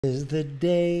is the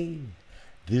day,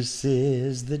 this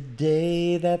is the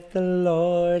day that the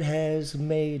Lord has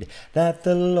made, that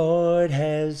the Lord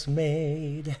has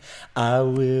made. I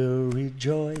will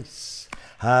rejoice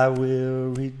and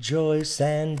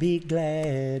be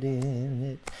glad in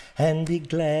it, and be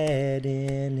glad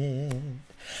in it.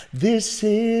 This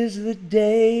is the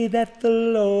day that the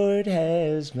Lord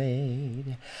has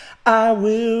made. I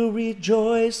will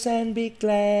rejoice and be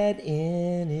glad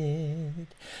in it.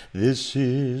 This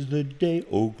is the day,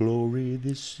 oh glory,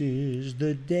 this is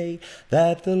the day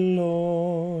that the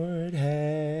Lord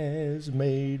has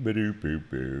made.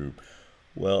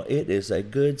 Well, it is a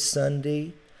good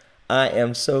Sunday. I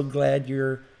am so glad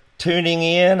you're tuning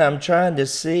in. I'm trying to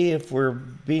see if we're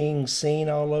being seen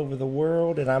all over the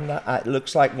world, and I'm not. It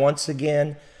looks like once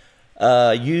again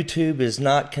YouTube is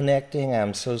not connecting.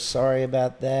 I'm so sorry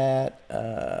about that.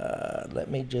 Let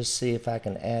me just see if I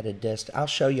can add a I'll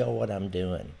show y'all what I'm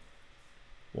doing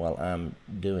while I'm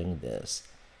doing this.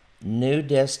 New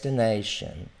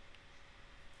destination,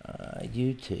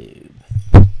 YouTube.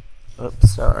 Oops,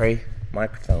 sorry,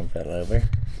 microphone fell over.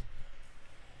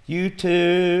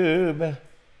 YouTube.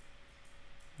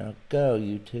 Now go,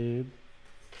 YouTube.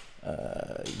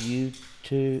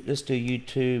 YouTube. Let's do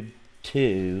YouTube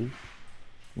 2.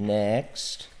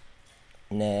 Next.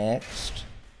 Let's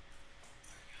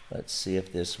see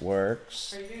if this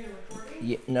works. Are you doing a recording?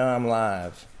 Yeah, no, I'm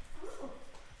live.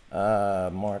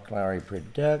 Mark Lowry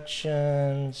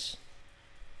Productions.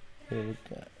 Here we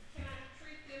go. Can I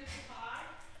treat them to pie?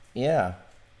 Yeah.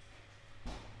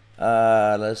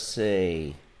 Let's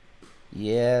see.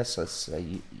 Yes, let's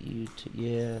say YouTube.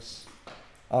 Yes.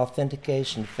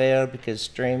 Authentication failed because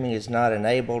streaming is not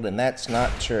enabled, and that's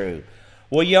not true.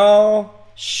 Well, y'all,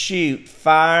 shoot,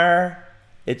 fire.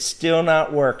 It's still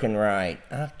not working right.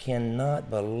 I cannot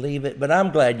believe it, but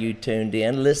I'm glad you tuned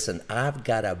in. Listen, I've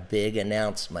got a big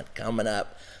announcement coming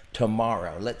up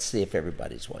tomorrow. Let's see if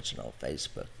everybody's watching on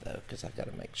Facebook, though, because I've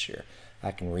got to make sure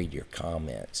I can read your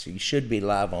comments. You should be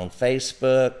live on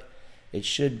Facebook. It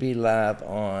should be live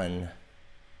on,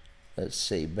 let's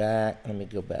see, back. Let me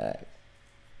go back.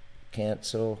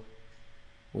 Cancel.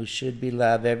 We should be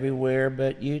live everywhere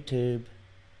but YouTube.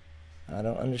 I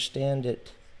don't understand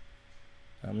it.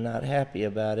 I'm not happy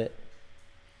about it,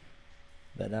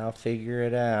 but I'll figure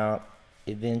it out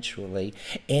eventually.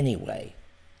 Anyway,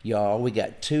 y'all, we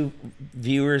got 2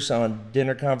 viewers on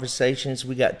Dinner Conversations.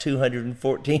 We got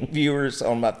 214 viewers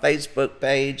on my Facebook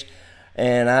page,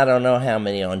 and I don't know how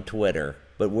many on Twitter.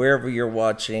 But wherever you're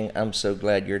watching, I'm so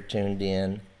glad you're tuned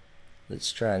in.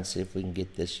 Let's try and see if we can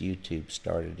get this YouTube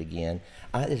started again.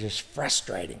 It's just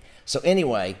frustrating. So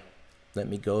anyway, let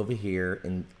me go over here,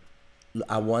 and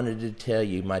I wanted to tell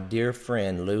you, my dear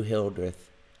friend Lou Hildreth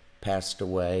passed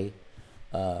away.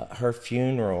 Her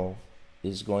funeral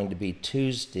is going to be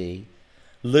Tuesday.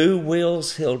 Lou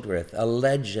Wills Hildreth, a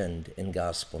legend in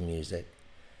gospel music.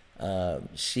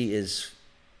 She is,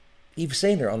 you've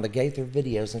seen her on the Gaither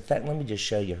videos. In fact, let me just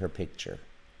show you her picture.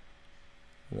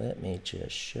 Let me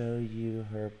just show you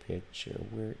her picture.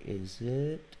 Where is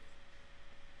it?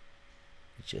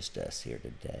 It's just us here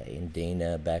today. And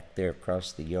Dina back there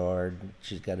across the yard.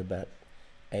 She's got about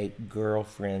 8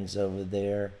 girlfriends over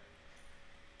there.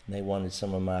 And they wanted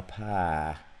some of my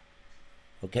pie.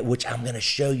 Okay, which I'm going to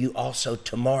show you also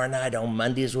tomorrow night on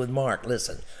Mondays with Mark.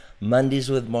 Listen, Mondays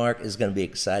with Mark is going to be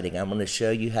exciting. I'm going to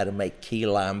show you how to make key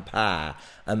lime pie.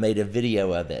 I made a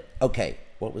video of it. Okay,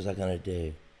 what was I going to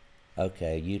do?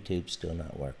 Okay, YouTube's still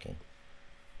not working.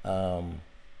 I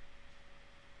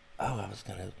was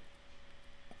going to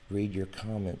read your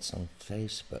comments on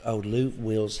Facebook. Oh, Lou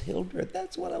Wills Hildreth,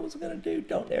 that's what I was going to do.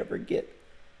 Don't ever get...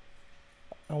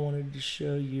 I wanted to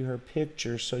show you her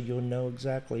picture so you'll know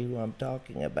exactly who I'm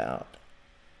talking about.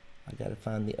 I got to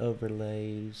find the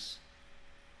overlays.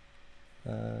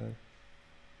 The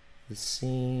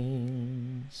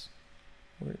scenes.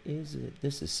 Where is it?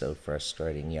 This is so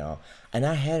frustrating, y'all. And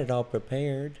I had it all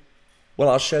prepared. Well,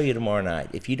 I'll show you tomorrow night.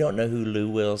 If you don't know who Lou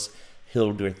Wills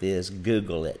Hildreth is,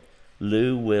 Google it.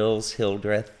 Lou Wills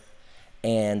Hildreth.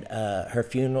 And her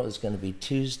funeral is going to be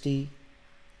Tuesday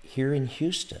here in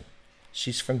Houston.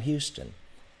 She's from Houston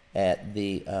at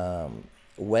the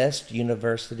West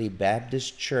University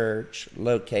Baptist Church,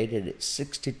 located at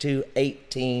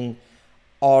 6218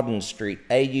 Auden Street,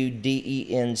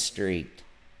 Auden Street,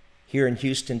 here in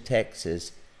Houston,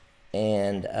 Texas.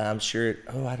 And I'm sure,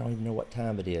 I don't even know what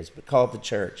time it is, but call the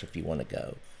church if you want to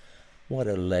go. What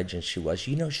a legend she was.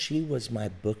 You know, she was my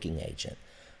booking agent.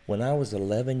 When I was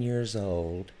 11 years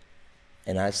old,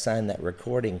 and I signed that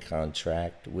recording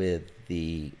contract with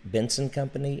the Benson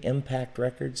Company, Impact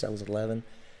Records, I was 11.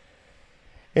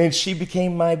 And she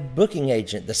became my booking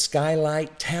agent, the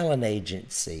Skylight Talent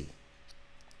Agency.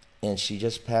 And she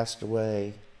just passed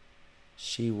away.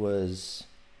 She was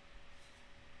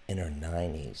in her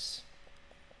 90s.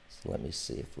 So let me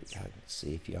see if I can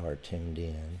see if you are tuned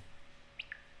in.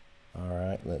 All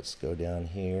right, let's go down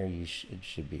here. It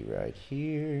should be right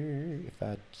here. If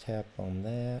I tap on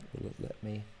that, will it let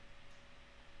me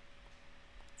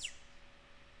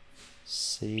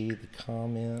see the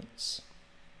comments?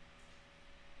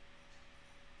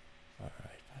 All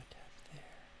right, if I tap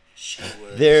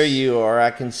there. There you are.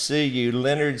 I can see you.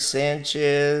 Leonard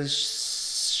Sanchez,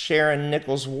 Sharon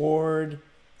Nichols Ward.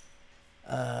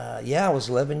 Yeah, I was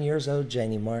 11 years old,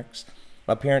 Janie Marks.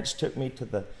 My parents took me to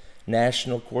the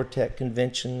National Quartet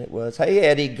Convention. It was, hey,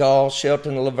 Eddie Gall,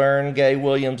 Shelton Laverne, Gay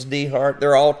Williams, D. Hart.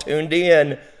 They're all tuned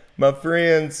in, my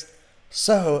friends.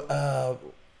 So,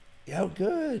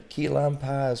 good. Key lime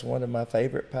pie is one of my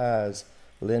favorite pies.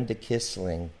 Linda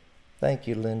Kissling. Thank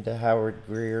you, Linda. Howard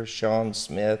Greer, Sean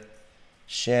Smith,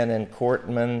 Shannon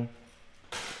Cortman,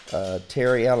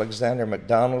 Terry Alexander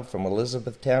McDonald from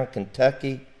Elizabethtown,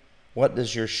 Kentucky. What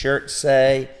does your shirt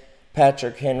say?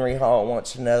 Patrick Henry Hall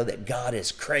wants to know that God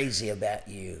is crazy about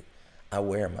you. I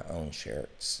wear my own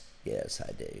shirts. Yes,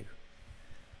 I do.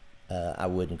 I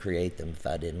wouldn't create them if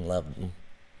I didn't love them.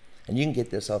 And you can get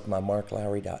this off my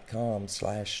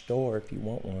marklowry.com/store if you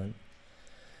want one.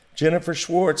 Jennifer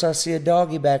Schwartz, I see a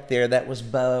doggy back there. That was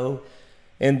Bo.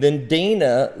 And then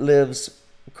Dina lives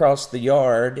across the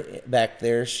yard back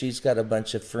there. She's got a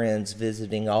bunch of friends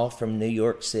visiting, all from New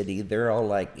York City. They're all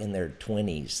like in their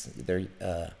 20s. They're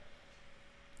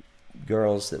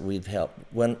girls that we've helped.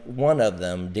 One of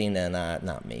them, Dina and I,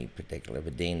 not me particularly,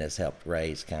 but Dina's helped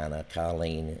raise kind of,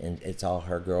 Colleen, and it's all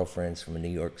her girlfriends from New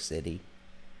York City.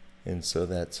 And so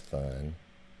that's fun.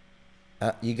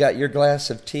 You got your glass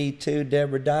of tea too,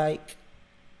 Deborah Dyke?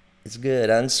 It's good,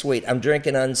 unsweet. I'm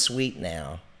drinking unsweet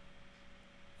now.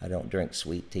 I don't drink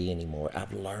sweet tea anymore.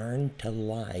 I've learned to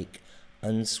like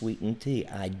unsweetened tea.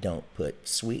 I don't put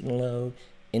sweet and low,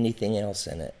 anything else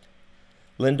in it.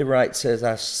 Linda Wright says,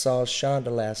 I saw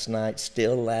Shonda last night,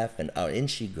 still laughing. Oh, isn't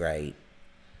she great?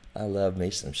 I love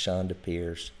me some Shonda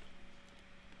Pierce.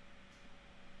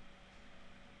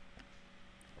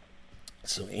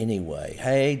 So anyway,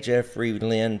 hey, Jeffrey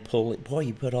Lynn Pulley. Boy,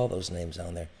 you put all those names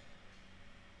on there.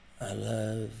 I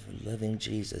love loving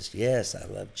Jesus. Yes, I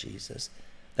love Jesus.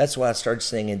 That's why I started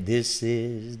singing, this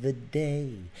is the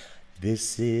day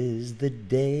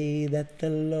that the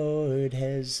Lord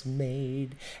has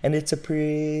made. And it's a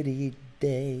pretty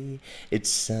day. It's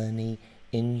sunny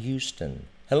in Houston.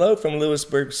 Hello from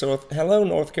Lewisburg. Hello,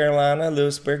 North Carolina,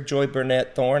 Lewisburg, Joy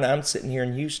Burnett Thorne. I'm sitting here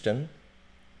in Houston.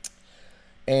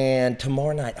 And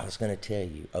tomorrow night, I was going to tell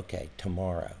you, okay,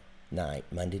 tomorrow night,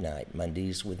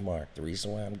 Mondays with Mark. The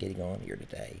reason why I'm getting on here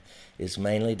today is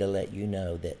mainly to let you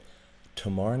know that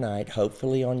tomorrow night,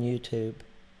 hopefully on YouTube,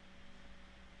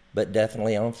 but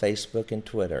definitely on Facebook and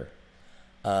Twitter,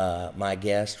 my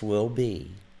guest will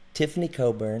be Tiffany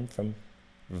Coburn from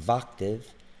Voctave,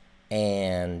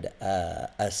 and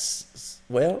not a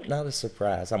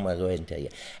surprise, I'm going to go ahead and tell you.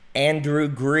 Andrew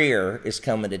Greer is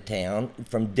coming to town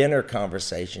from Dinner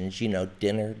Conversations,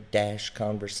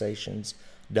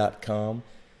 dinner-conversations.com.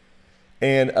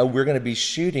 And we're going to be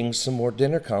shooting some more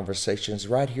dinner conversations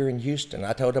right here in Houston.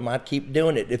 I told them I'd keep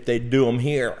doing it if they'd do them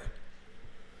here.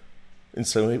 And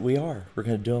so we are. We're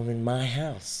going to do them in my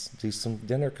house, do some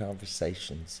dinner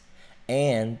conversations.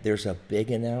 And there's a big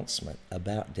announcement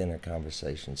about dinner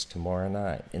conversations tomorrow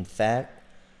night. In fact,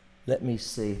 let me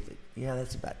see.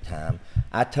 That's about time.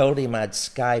 I told him I'd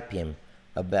Skype him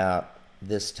about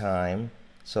this time.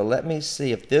 So let me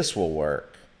see if this will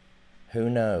work. Who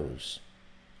knows?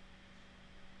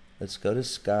 Let's go to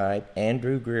Skype.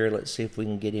 Andrew Greer, let's see if we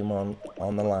can get him on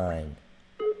the line.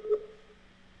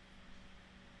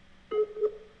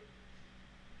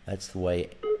 That's the way.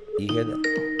 You hear that?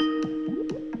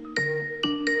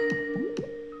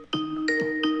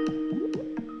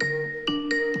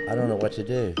 I don't know what to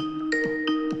do.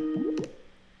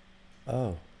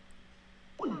 Oh.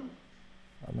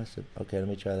 I must have. Okay, let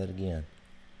me try that again.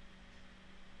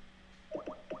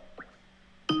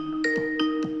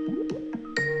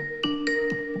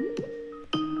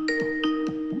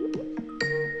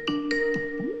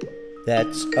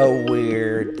 That's a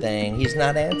weird thing. He's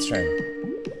not answering.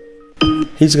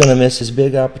 He's going to miss his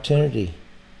big opportunity.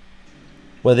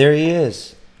 Well, there he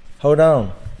is. Hold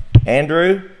on.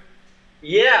 Andrew?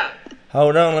 Yeah.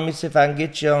 Hold on. Let me see if I can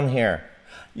get you on here.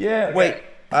 Yeah. Okay. Wait.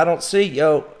 I don't see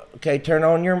you. Okay, turn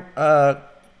on your...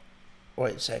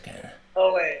 wait a second.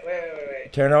 Oh, wait.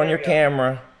 Turn on your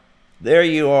camera. There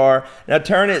you are. Now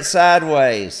turn it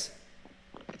sideways.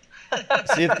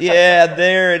 Yeah,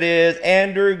 there it is.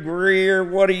 Andrew Greer,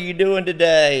 what are you doing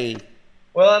today?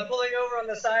 Well, I'm pulling over on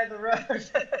the side of the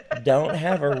road. Don't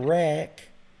have a wreck.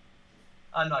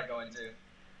 I'm not going to.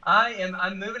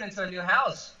 I'm moving into a new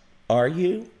house. Are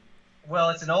you? Well,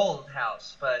 it's an old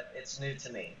house, but it's new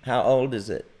to me. How old is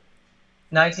it?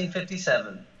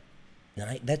 1957.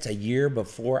 That's a year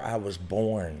before I was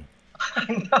born.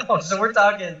 I know. So we're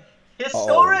talking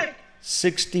historic.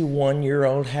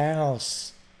 61-year-old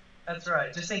house. That's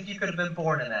right. Just think you could have been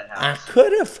born in that I house.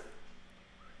 could have.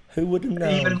 Who would have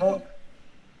known?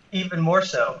 Even more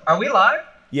so. Are we live?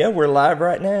 Yeah, we're live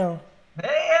right now.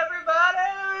 Hey,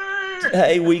 everybody!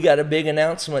 Hey, we got a big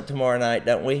announcement tomorrow night,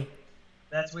 don't we?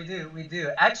 We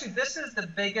do. Actually, this is the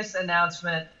biggest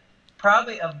announcement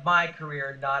probably of my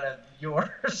career, not of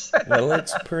yours. Well,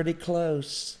 it's pretty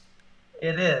close.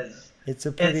 It is. It's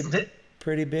a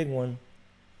pretty big one.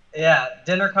 Yeah,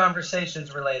 dinner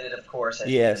conversations related, of course, as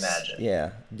you can imagine. Yeah,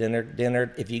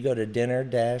 dinner. If you go to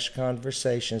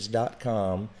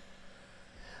dinner-conversations.com,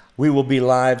 we will be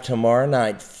live tomorrow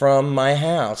night from my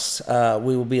house.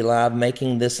 We will be live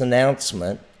making this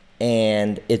announcement,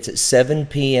 and it's at 7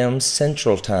 p.m.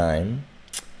 Central Time.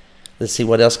 Let's see,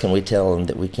 what else can we tell them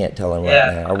that we can't tell them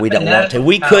right now, or we don't want to?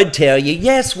 We could tell you.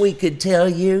 Yes, we could tell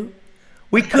you.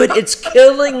 We could. It's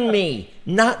killing me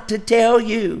not to tell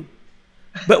you.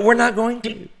 But we're not going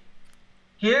to.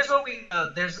 Here's what we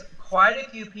know. There's quite a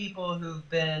few people who've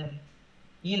been,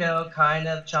 kind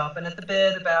of chomping at the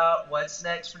bit about what's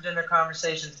next for dinner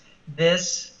conversations.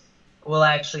 This will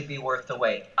actually be worth the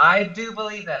wait. I do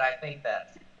believe that. I think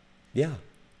that. Yeah.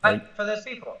 For those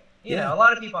people. You know, a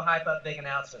lot of people hype up big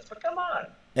announcements, but come on.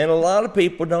 And a lot of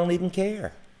people don't even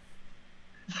care.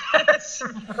 That's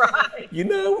right.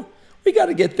 We got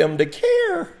to get them to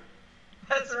care.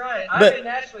 That's right. I'm in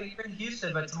Nashville, you're in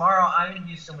Houston, but tomorrow I'm in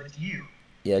Houston with you.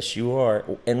 Yes, you are.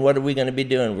 And what are we going to be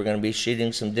doing? We're going to be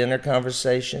shooting some dinner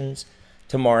conversations.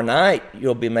 Tomorrow night,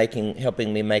 you'll be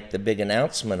helping me make the big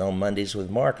announcement on Mondays with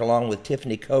Mark, along with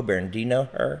Tiffany Coburn. Do you know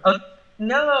her?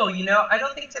 No, I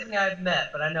don't think Tiffany I've met,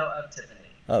 but I know of Tiffany.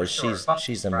 Oh,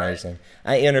 she's amazing. Right.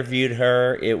 I interviewed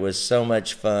her. It was so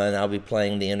much fun. I'll be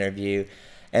playing the interview.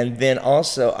 And then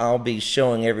also I'll be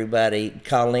showing everybody,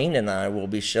 Colleen and I will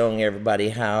be showing everybody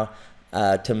how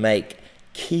to make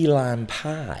key lime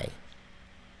pie.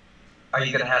 Are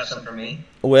you going to have some for me?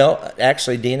 Well,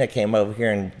 actually, Dina came over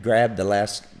here and grabbed the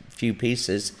last few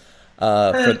pieces.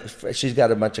 She's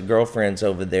got a bunch of girlfriends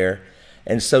over there.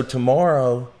 And so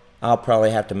tomorrow I'll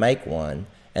probably have to make one,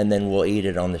 and then we'll eat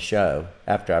it on the show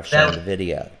after I've shown the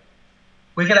video.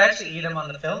 We could actually eat them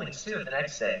on the filmings, too, the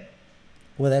next day.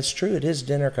 Well, that's true. It is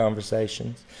dinner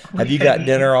conversations. Have you got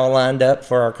dinner all lined up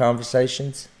for our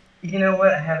conversations? You know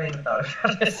what? I haven't even thought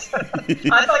about this.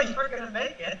 I thought you were going to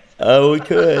make it. Oh, we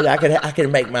could. I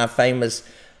could make my famous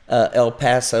El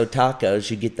Paso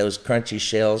tacos. You get those crunchy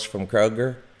shells from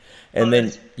Kroger, and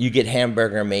then you get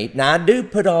hamburger meat. Now, I do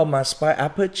put all my spice. I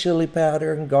put chili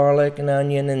powder and garlic and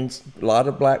onion and a lot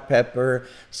of black pepper,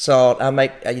 salt.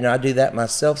 I do that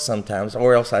myself sometimes,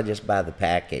 or else I just buy the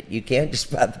packet. You can't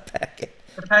just buy the packet.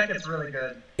 The packet's really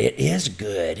good. It is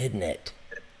good, isn't it?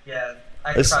 Yeah.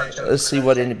 Let's see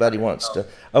what anybody wants to.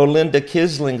 Oh, Linda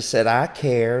Kisling said, I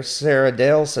care. Sarah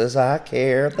Dell says, I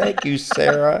care. Thank you,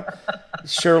 Sarah.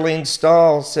 Shirlene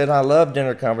Stahl said, I love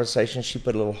dinner conversations. She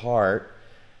put a little heart.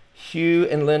 Hugh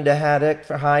and Linda Haddock,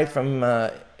 hi from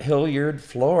Hilliard,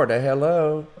 Florida.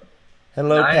 Hello.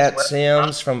 Hello, nice. Pat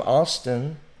Sims from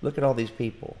Austin. Look at all these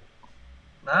people.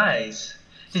 Nice.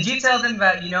 Did you tell them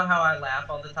about, how I laugh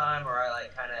all the time, or I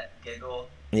kind of giggle?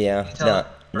 Yeah,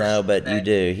 no, but you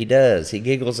do. He does. He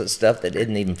giggles at stuff that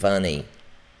isn't even funny.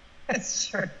 That's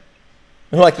true.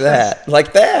 Like that.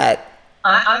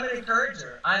 I'm an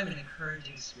encourager. I'm an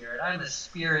encouraging spirit. I'm a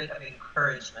spirit of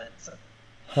encouragement.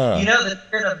 Huh. The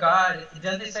Spirit of God,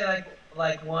 don't they say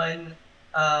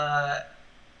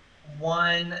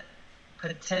one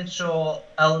potential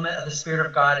element of the Spirit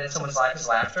of God in someone's life is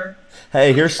laughter?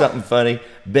 Hey, here's something funny.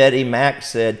 Betty Mack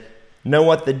said, know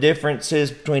what the difference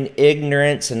is between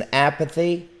ignorance and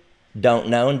apathy? Don't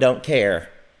know and don't care.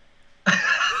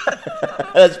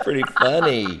 That's pretty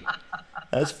funny.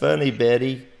 That's funny,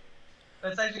 Betty.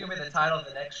 That's actually going to be the title of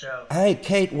the next show. Hey,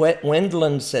 Kate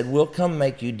Wendland said, we'll come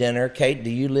make you dinner. Kate,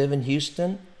 do you live in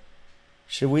Houston?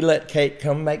 Should we let Kate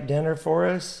come make dinner for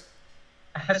us?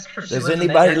 Does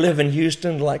anybody live in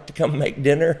Houston like to come make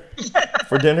dinner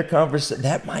for dinner conversation?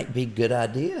 That might be a good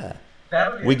idea.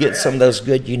 We get some of those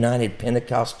good United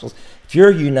Pentecostals. If you're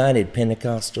a United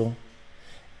Pentecostal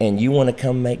and you want to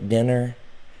come make dinner,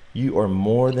 You are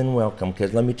more than welcome,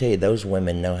 because let me tell you, those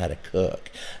women know how to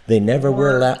cook. They never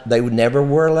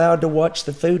were allowed to watch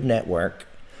the Food Network,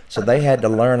 so they had to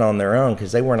learn on their own,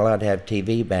 because they weren't allowed to have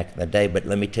TV back in the day. But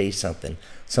let me tell you something,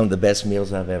 some of the best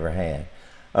meals I've ever had.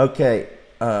 Okay,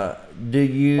 do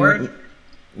you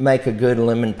make a good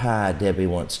lemon pie? Debbie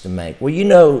wants to make. Well, you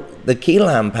know, the key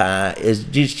lime pie is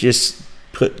just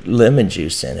put lemon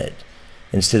juice in it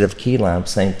instead of key lime,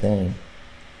 same thing.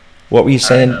 What were you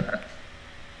saying?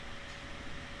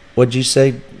 What'd you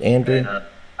say, Andrew?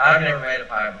 I've never made a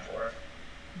pie before.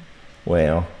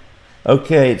 Well,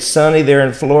 okay, it's sunny there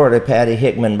in Florida, Patty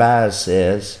Hickman Byes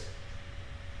says.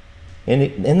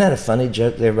 Isn't that a funny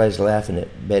joke? Everybody's laughing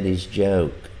at Betty's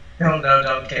joke.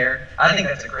 Don't care. I think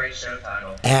that's a great show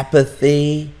title.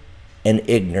 Apathy and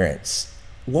ignorance.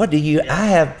 What do you... I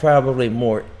have probably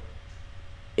more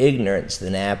ignorance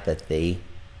than apathy.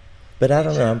 But I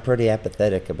don't know, I'm pretty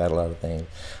apathetic about a lot of things.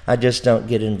 I just don't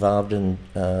get involved in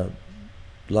a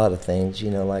lot of things,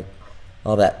 you know, like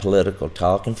all that political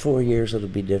talk. In 4 years, it'll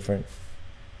be different.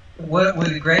 What would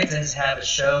be great is have a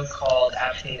show called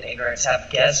Apathy and Ignorance, have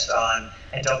guests on,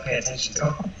 and don't pay attention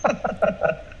to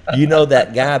them. You know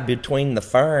that guy between the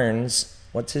ferns,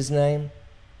 what's his name?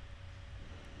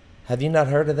 Have you not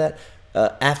heard of that?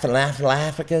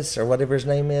 Aphalafalafacus, or whatever his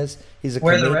name is. He's a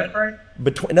Where the Redbird?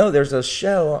 There's a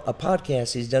show, a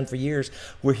podcast he's done for years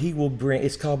where he will bring,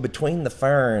 it's called Between the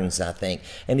Ferns, I think.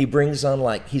 And he brings on,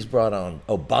 like, he's brought on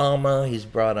Obama, he's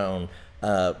brought on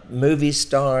movie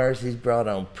stars, he's brought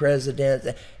on presidents,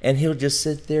 and he'll just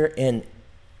sit there and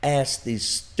ask these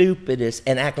stupidest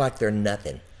and act like they're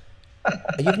nothing.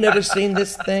 You've never seen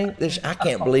this thing? I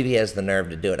can't believe he has the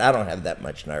nerve to do it. I don't have that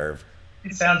much nerve.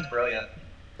 It sounds brilliant.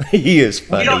 He is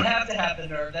funny. We don't have to have the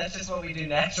nerve. That's just what we do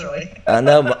naturally. I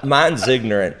know. Mine's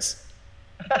ignorance.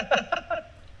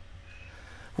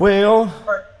 Well,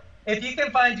 Or if you can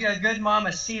find you a good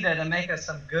mamacita to make us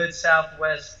some good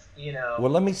Southwest, you know.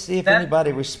 Well, let me see if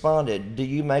anybody responded. Do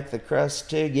you make the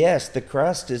crust too? Yes, the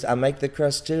crust is. I make the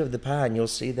crust too of the pie, and you'll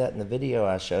see that in the video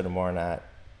I show tomorrow night.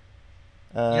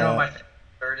 You know what my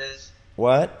favorite dessert is?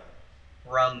 What?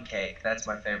 Rum cake. That's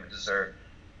my favorite dessert.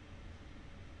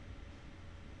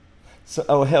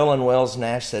 So, Helen Wells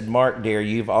Nash said, Mark, dear,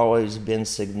 you've always been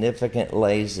significant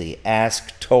lazy.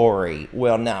 Ask Tori.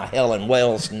 Well, now, Helen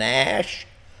Wells Nash,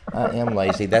 I am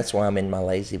lazy. That's why I'm in my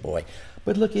lazy boy.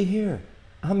 But looky here.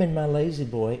 I'm in my lazy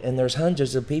boy, and there's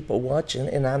hundreds of people watching,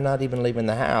 and I'm not even leaving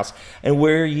the house. And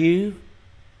where are you?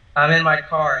 I'm in my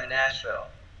car in Nashville.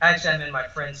 Actually, I'm in my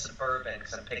friend's Suburban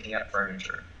because I'm picking up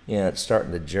furniture. Yeah, it's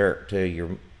starting to jerk, too.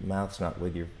 Your mouth's not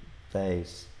with your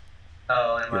face.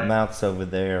 Oh, am Your I? mouth's over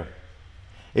there.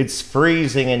 It's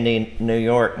freezing in New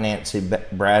York, Nancy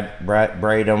Bradum,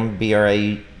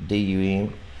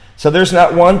 Bradum. So there's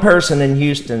not one person in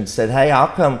Houston said, hey, I'll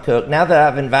come cook. Now that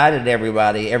I've invited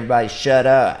everybody shut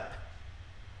up.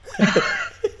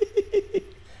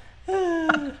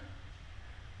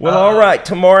 Well, all right,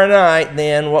 tomorrow night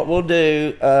then what we'll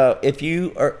do, if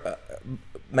you are,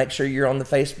 make sure you're on the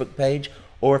Facebook page,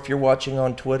 or if you're watching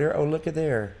on Twitter, oh, look at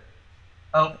there.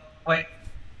 Oh, wait.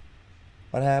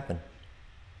 What happened?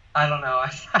 I don't know.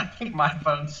 I think my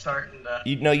phone's starting to...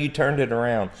 You turned it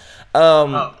around.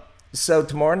 So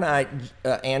tomorrow night,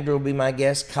 Andrew will be my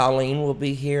guest. Colleen will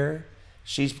be here.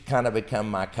 She's kind of become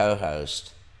my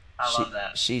co-host. I love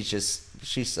that.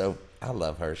 She's so, I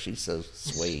love her. She's so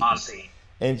sweet. Bossy.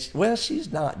 And, well,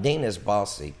 she's not. Dina's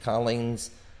bossy.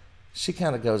 Colleen's, she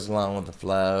kind of goes along with the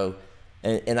flow.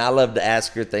 And I love to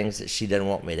ask her things that she doesn't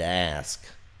want me to ask.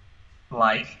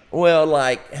 Like? Well,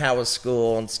 like, how was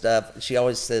school and stuff. She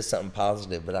always says something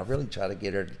positive, but I really try to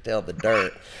get her to tell the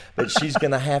dirt. But she's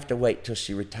going to have to wait till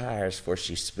she retires before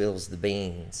she spills the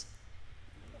beans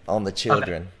on the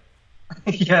children.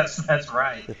 Yes, that's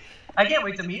right. I can't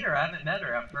wait to meet her. I haven't met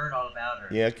her. I've heard all about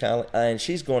her. Yeah, and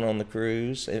she's going on the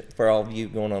cruise. For all of you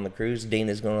going on the cruise,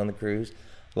 Dina's going on the cruise.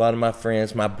 A lot of my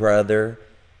friends, my brother,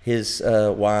 his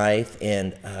wife,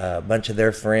 and a bunch of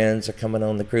their friends are coming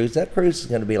on the cruise. That cruise is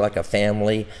going to be like a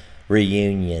family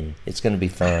reunion. It's going to be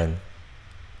fun.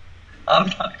 I'm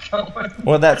not going.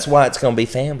 Well, that's why it's going to be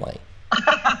family.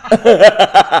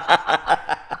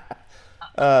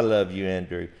 I love you,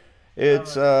 Andrew.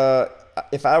 It's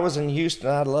if I was in Houston,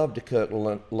 I'd love to cook.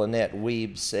 Lynette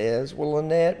Weeb says, "Well,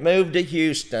 Lynette, move to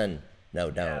Houston."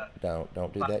 No,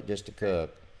 don't do that just to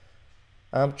cook.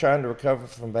 I'm trying to recover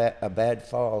from a bad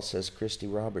fall, says Christy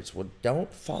Roberts. Well,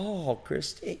 don't fall,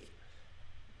 Christy.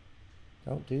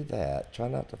 Don't do that. Try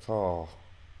not to fall.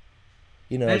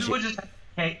 You know, maybe we'll just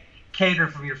cater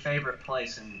from your favorite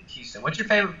place in Houston. What's your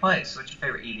favorite place? What's your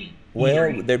favorite eating?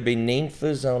 Well, there'd be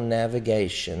Ninfa's on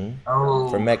Navigation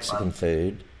for Mexican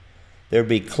food. There'll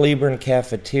be Cleburne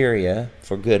Cafeteria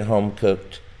for good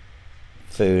home-cooked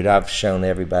food. I've shown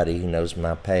everybody who knows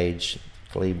my page,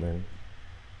 Cleburne.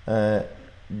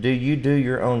 Do you do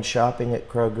your own shopping at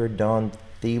Kroger? Dawn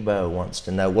Thebo wants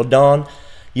to know. Well, Dawn,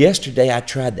 yesterday I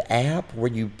tried the app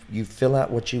where you fill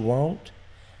out what you want,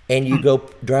 and you go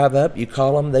drive up, you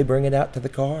call them, they bring it out to the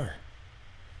car.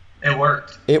 It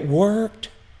worked. It worked.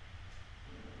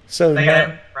 So They got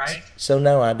it right? So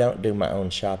no, I don't do my own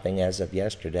shopping as of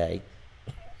yesterday.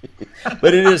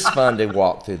 But it is fun to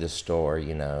walk through the store,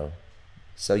 you know.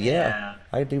 So yeah.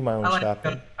 I do my own I like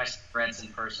shopping. to go get my cigarettes in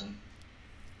person.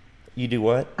 You do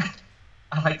what?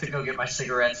 I like to go get my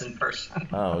cigarettes in person.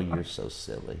 Oh, you're so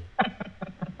silly.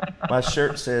 My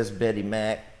shirt says Betty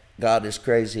Mac. God is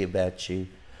crazy about you.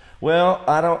 Well,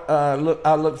 I don't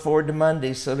I look forward to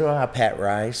Mondays. So do I. Pat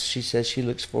Rice. She says she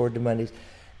looks forward to Mondays.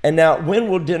 And now, when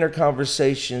will Dinner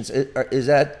Conversations?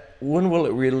 When will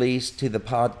it release to the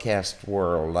podcast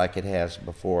world like it has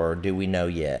before? Or do we know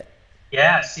yet?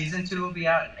 Yeah, season 2 will be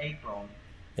out in April.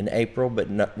 In April, but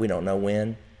we don't know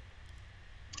when.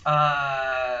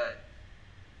 I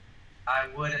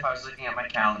would if I was looking at my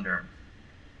calendar.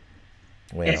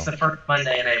 Well, it's the first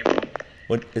Monday in April.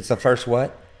 What? It's the first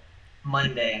what?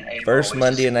 Monday in April. First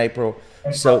Monday in April.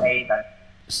 April 8th.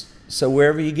 So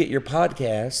wherever you get your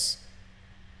podcasts,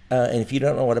 and if you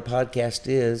don't know what a podcast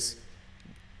is,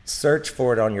 search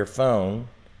for it on your phone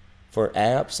for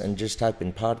apps and just type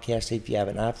in podcast. If you have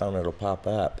an iPhone, it'll pop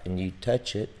up, and you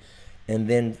touch it, and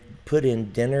then put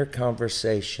in Dinner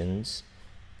Conversations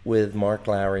with Mark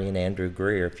Lowry and Andrew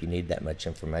Greer. If you need that much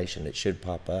information, it should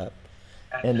pop up.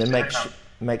 And then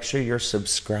make sure you're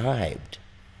subscribed.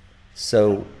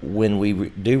 So when we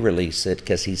do release it,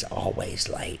 because he's always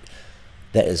late,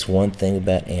 that is one thing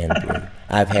about Andrew.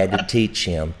 I've had to teach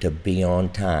him to be on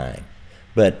time.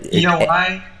 But you know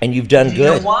why? And you've done good. Do you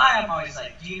know why I'm always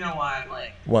late? Do you know why I'm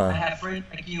late? Why? I have friends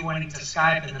like you wanting to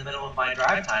Skype in the middle of my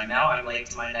drive time. Now I'm late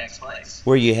to my next place.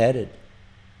 Where are you headed?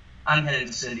 I'm headed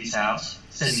to Cindy's house.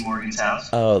 Cindy Morgan's house.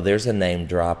 Oh, there's a name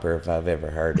dropper if I've ever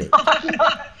heard it.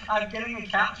 I'm getting a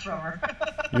couch from her.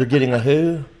 You're getting a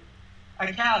who?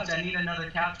 A couch. I need another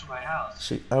couch for my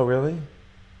house. Oh, really?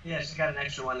 Yeah, she's got an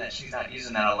extra one that she's not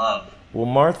using that I love. Well,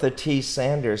 Martha T.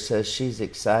 Sanders says she's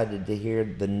excited to hear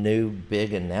the new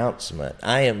big announcement.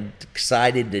 I am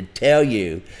excited to tell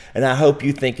you, and I hope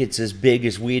you think it's as big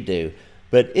as we do,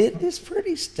 but it is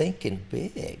pretty stinking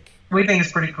big. We think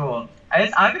it's pretty cool.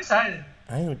 I'm excited.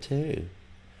 I am too.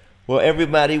 Well,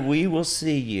 everybody, we will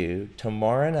see you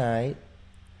tomorrow night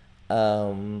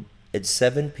at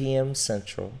 7 p.m.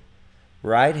 Central,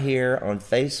 right here on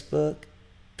Facebook,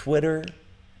 Twitter,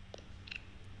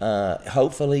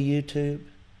 hopefully YouTube.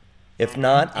 If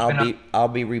not, I'll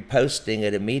be reposting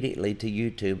it immediately to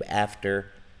YouTube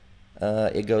after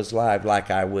it goes live,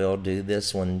 like I will do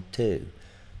this one too.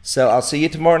 So I'll see you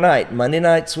tomorrow night, Monday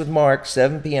Nights with Mark,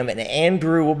 7 p.m. And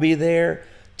Andrew will be there.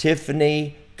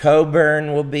 Tiffany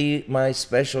Coburn will be my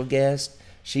special guest.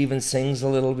 She even sings a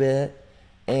little bit.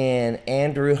 And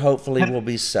Andrew hopefully will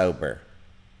be sober.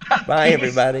 Bye,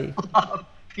 everybody.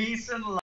 Peace and love.